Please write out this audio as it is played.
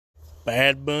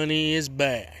Bad Bunny is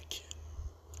back.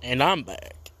 And I'm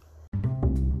back.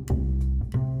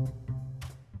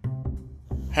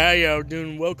 How y'all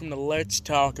doing? Welcome to Let's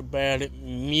Talk About It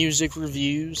Music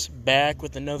Reviews. Back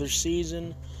with another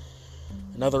season,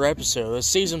 another episode. It's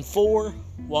season 4.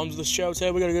 Welcome to the show. Today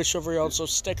we got a good show for y'all, so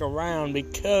stick around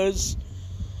because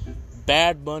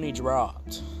Bad Bunny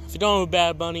dropped. If you don't know who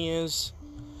Bad Bunny is,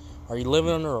 are you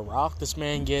living under a rock? This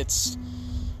man gets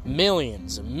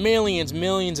millions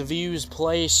of views,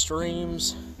 plays,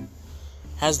 streams,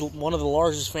 has one of the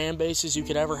largest fan bases you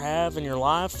could ever have in your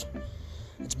life.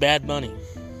 It's Bad Bunny.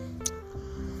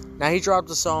 Now he dropped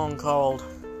a song called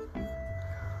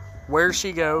Where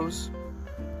She Goes,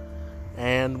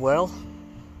 and well,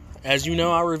 as you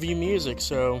know, I review music,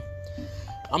 so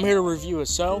I'm here to review it.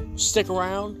 So stick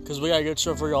around because we got a good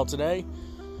show for y'all today.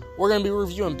 We're going to be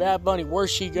reviewing Bad Bunny, Where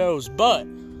She Goes, but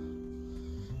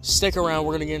stick around,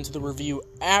 we're going to get into the review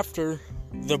after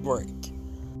the break.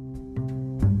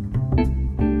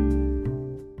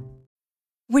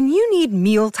 When you need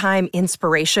mealtime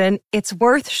inspiration, it's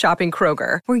worth shopping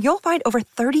Kroger, where you'll find over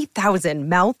 30,000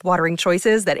 mouth-watering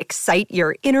choices that excite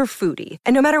your inner foodie.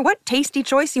 And no matter what tasty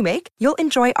choice you make, you'll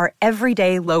enjoy our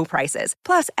everyday low prices,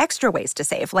 plus extra ways to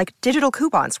save, like digital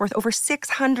coupons worth over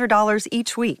 $600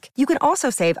 each week. You can also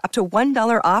save up to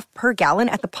 $1 off per gallon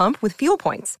at the pump with fuel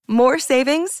points. More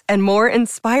savings and more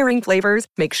inspiring flavors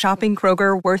make shopping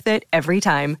Kroger worth it every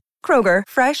time. Kroger,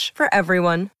 fresh for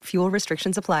everyone. Fuel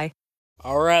restrictions apply.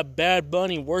 Alright, Bad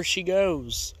Bunny, Where She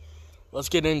Goes. Let's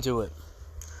get into it.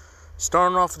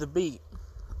 Starting off with the beat.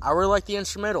 I really like the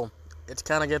instrumental. It's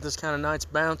kind of got this kind of nice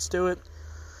bounce to it.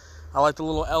 I like the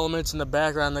little elements in the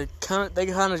background. They kind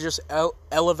of just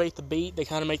elevate the beat. They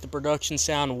kind of make the production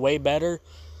sound way better.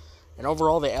 And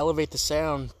overall, they elevate the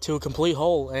sound to a complete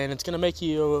whole. And it's going to make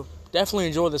you definitely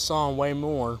enjoy the song way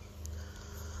more.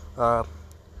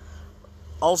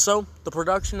 Also, the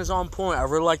production is on point. I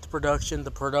really like the production. The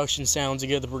production sounds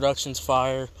good. The production's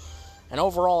fire. And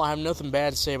overall, I have nothing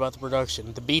bad to say about the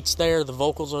production. The beat's there. The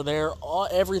vocals are there.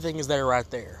 Everything is there right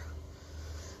there.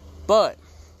 But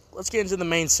let's get into the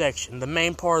main section. The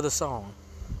main part of the song.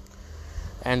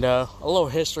 And a little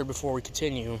history before we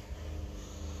continue.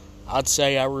 I'd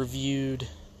say I reviewed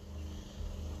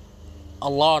a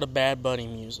lot of Bad Bunny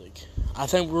music. I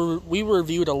think we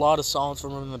reviewed a lot of songs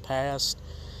from him in the past.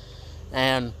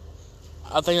 And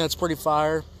I think that's pretty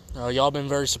fire. Y'all been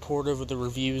very supportive with the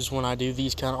reviews when I do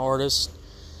these kind of artists.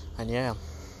 And yeah,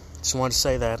 just wanted to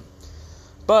say that.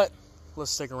 But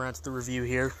let's stick around to the review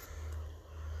here.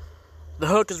 The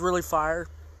hook is really fire.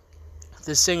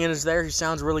 The singing is there. He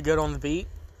sounds really good on the beat.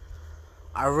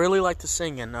 I really like the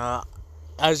singing.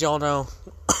 As y'all know,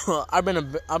 I've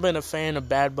been a fan of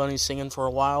Bad Bunny singing for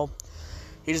a while.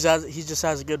 He just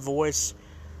has a good voice.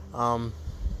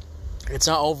 It's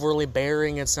not overly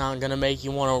bearing. It's not going to make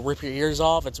you want to rip your ears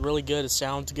off. It's really good. It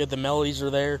sounds good. The melodies are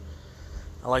there.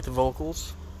 I like the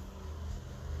vocals.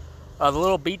 The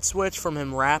little beat switch from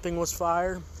him rapping was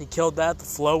fire. He killed that. The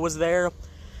flow was there.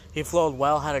 He flowed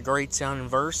well. Had a great sounding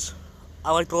verse.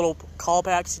 I like the little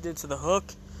callbacks he did to the hook.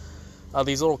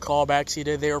 These little callbacks he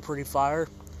did, they were pretty fire.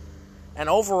 And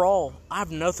overall, I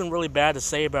have nothing really bad to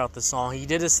say about this song. He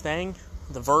did his thing.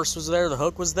 The verse was there. The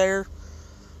hook was there.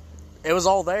 It was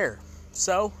all there.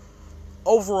 So,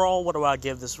 overall, what do I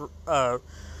give this? What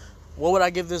would I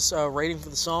give this rating for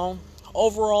the song?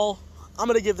 Overall, I'm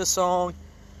going to give this song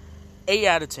 8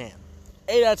 out of 10.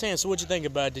 8 out of 10. So, what'd you think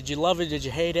about it? Did you love it? Did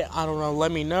you hate it? I don't know.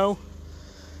 Let me know.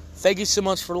 Thank you so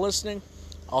much for listening.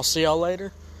 I'll see y'all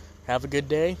later. Have a good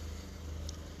day.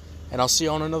 And I'll see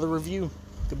you on another review.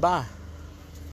 Goodbye.